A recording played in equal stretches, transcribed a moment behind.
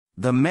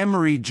The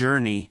Memory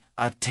Journey,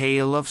 a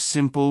Tale of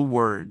Simple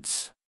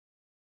Words.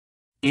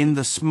 In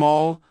the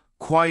small,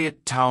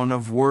 quiet town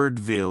of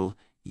Wordville,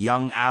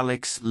 young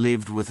Alex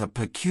lived with a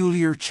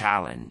peculiar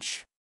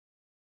challenge.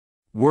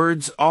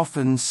 Words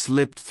often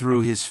slipped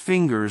through his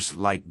fingers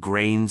like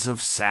grains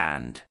of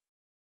sand.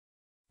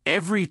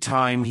 Every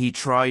time he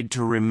tried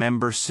to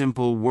remember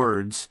simple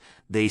words,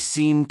 they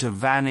seemed to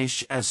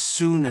vanish as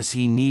soon as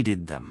he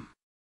needed them.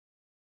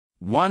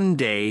 One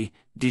day,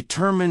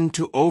 determined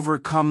to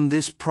overcome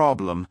this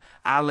problem,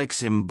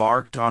 Alex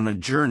embarked on a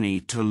journey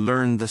to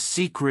learn the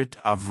secret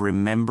of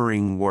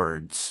remembering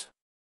words.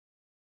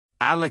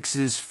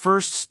 Alex's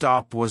first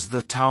stop was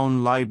the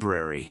town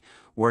library,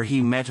 where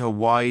he met a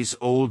wise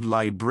old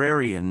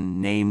librarian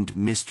named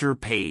Mr.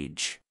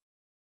 Page.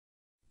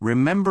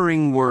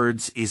 "Remembering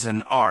words is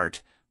an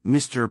art,"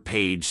 Mr.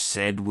 Page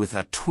said with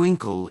a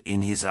twinkle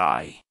in his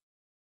eye.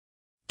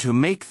 "To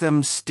make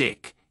them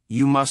stick,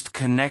 you must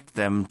connect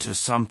them to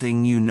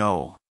something you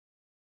know."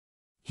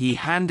 He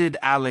handed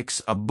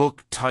Alex a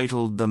book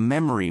titled The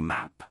Memory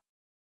Map.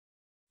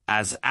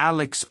 As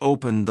Alex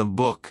opened the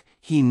book,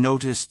 he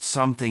noticed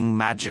something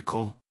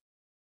magical.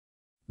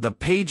 The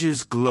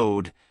pages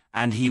glowed,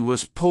 and he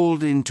was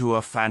pulled into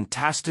a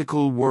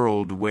fantastical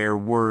world where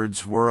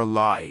words were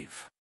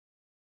alive.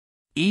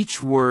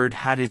 Each word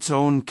had its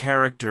own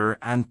character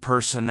and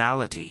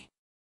personality.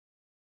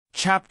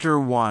 Chapter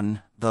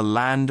 1: The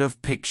Land of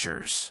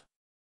Pictures.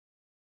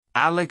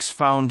 Alex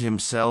found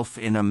himself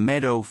in a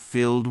meadow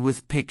filled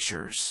with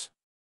pictures.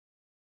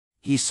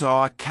 He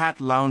saw a cat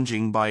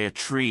lounging by a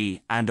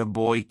tree and a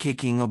boy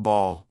kicking a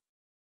ball.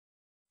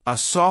 A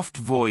soft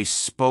voice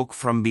spoke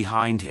from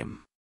behind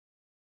him.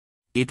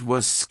 It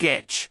was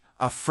Sketch,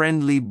 a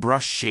friendly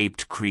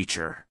brush-shaped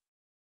creature.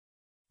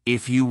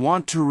 "If you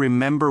want to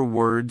remember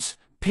words,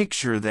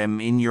 picture them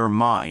in your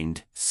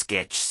mind,"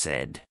 Sketch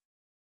said.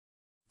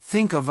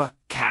 "Think of a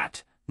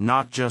cat,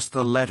 not just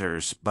the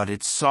letters but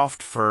its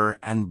soft fur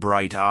and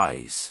bright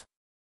eyes.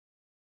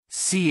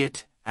 See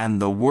it, and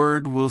the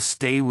word will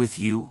stay with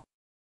you."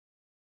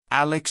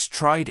 Alex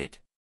tried it.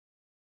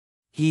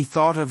 He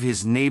thought of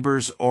his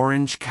neighbor's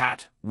orange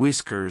cat,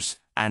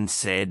 Whiskers, and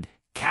said,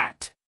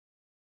 "Cat."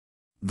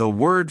 The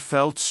word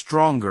felt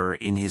stronger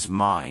in his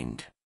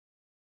mind.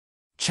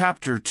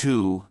 Chapter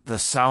 2: The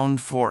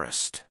Sound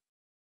Forest.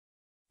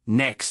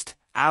 Next,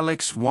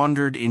 Alex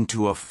wandered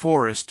into a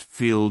forest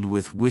filled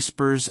with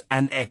whispers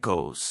and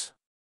echoes.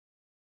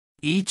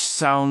 Each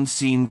sound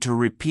seemed to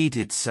repeat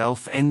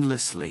itself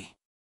endlessly.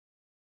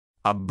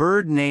 A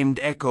bird named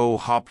Echo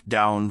hopped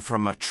down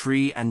from a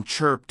tree and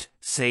chirped,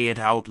 "Say it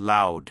out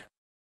loud."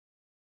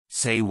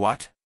 "Say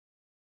what?"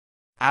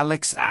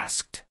 Alex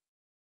asked.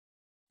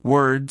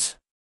 "Words.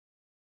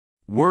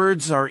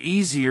 Words are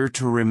easier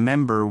to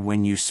remember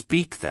when you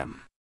speak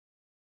them.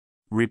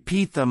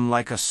 Repeat them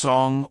like a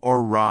song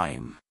or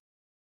rhyme.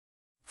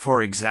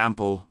 For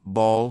example,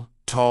 ball,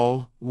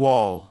 tall,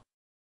 wall.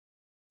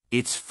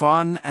 It's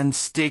fun and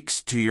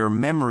sticks to your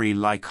memory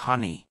like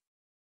honey."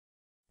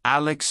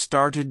 Alex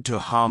started to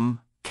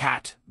hum,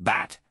 "Cat,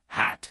 bat,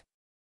 hat."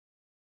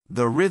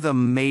 The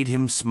rhythm made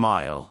him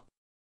smile.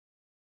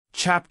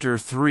 Chapter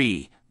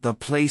 3: The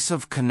Place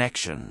of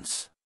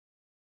Connections.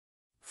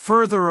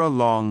 Further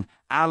along,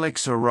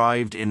 Alex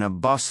arrived in a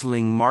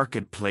bustling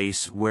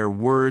marketplace where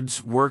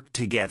words worked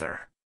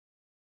together.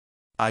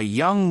 A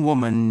young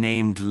woman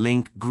named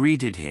Link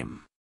greeted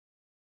him.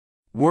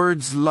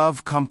 "Words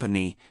love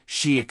company,"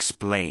 she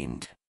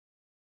explained.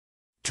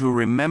 "To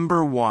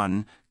remember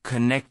one,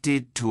 connect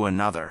it to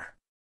another.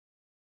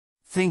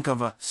 Think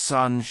of a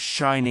sun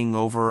shining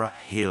over a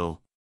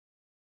hill.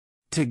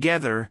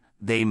 Together,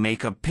 they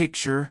make a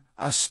picture,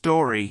 a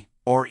story,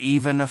 or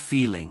even a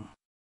feeling."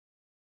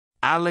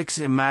 Alex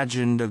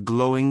imagined a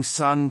glowing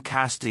sun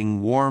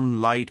casting warm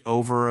light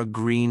over a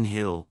green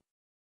hill.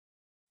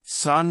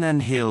 "Sun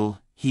and hill,"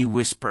 he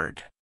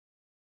whispered.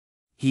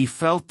 He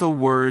felt the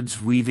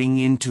words weaving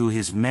into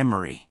his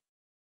memory.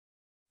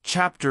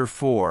 Chapter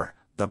 4: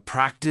 The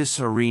Practice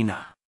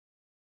Arena.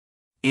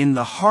 In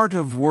the heart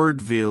of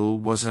Wordville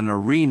was an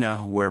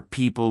arena where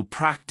people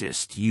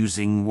practiced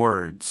using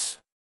words.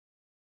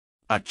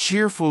 A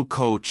cheerful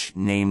coach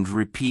named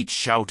Repeat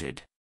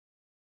shouted,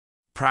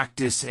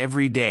 "Practice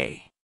every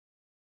day.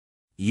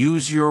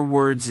 Use your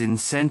words in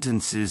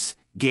sentences,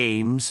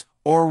 games,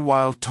 or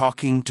while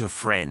talking to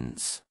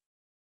friends.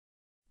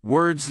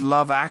 Words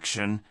love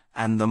action,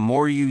 and the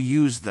more you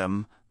use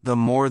them, the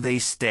more they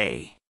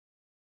stay."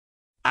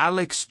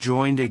 Alex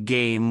joined a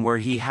game where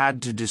he had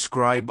to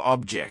describe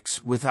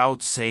objects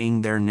without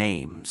saying their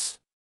names.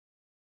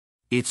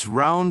 "It's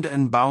round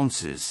and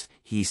bounces,"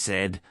 he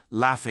said,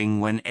 laughing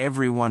when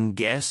everyone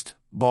guessed,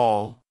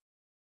 "Ball."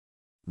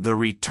 The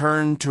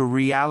return to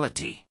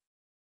reality.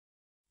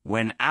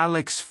 When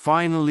Alex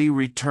finally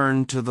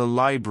returned to the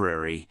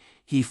library,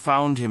 he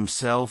found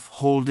himself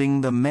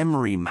holding the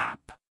memory map.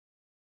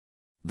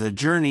 The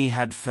journey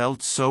had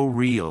felt so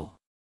real.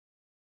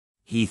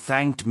 He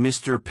thanked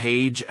Mr.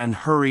 Page and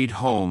hurried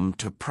home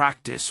to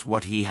practice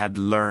what he had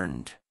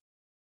learned.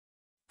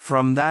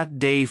 From that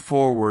day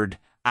forward,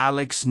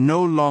 Alex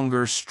no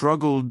longer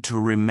struggled to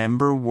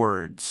remember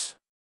words.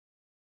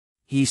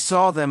 He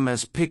saw them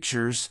as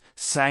pictures,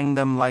 sang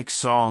them like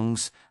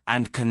songs,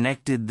 and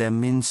connected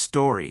them in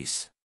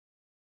stories.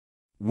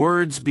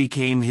 Words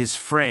became his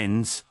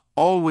friends,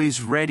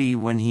 always ready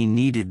when he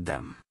needed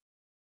them.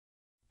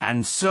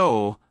 And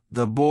so,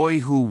 the boy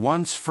who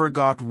once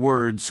forgot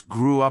words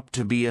grew up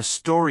to be a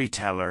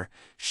storyteller,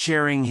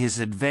 sharing his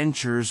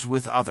adventures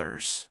with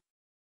others.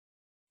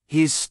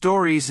 His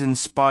stories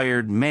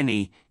inspired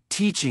many,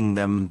 teaching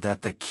them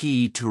that the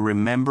key to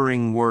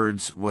remembering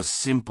words was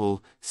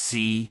simple: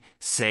 see,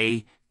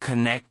 say,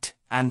 connect,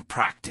 and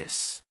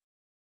practice.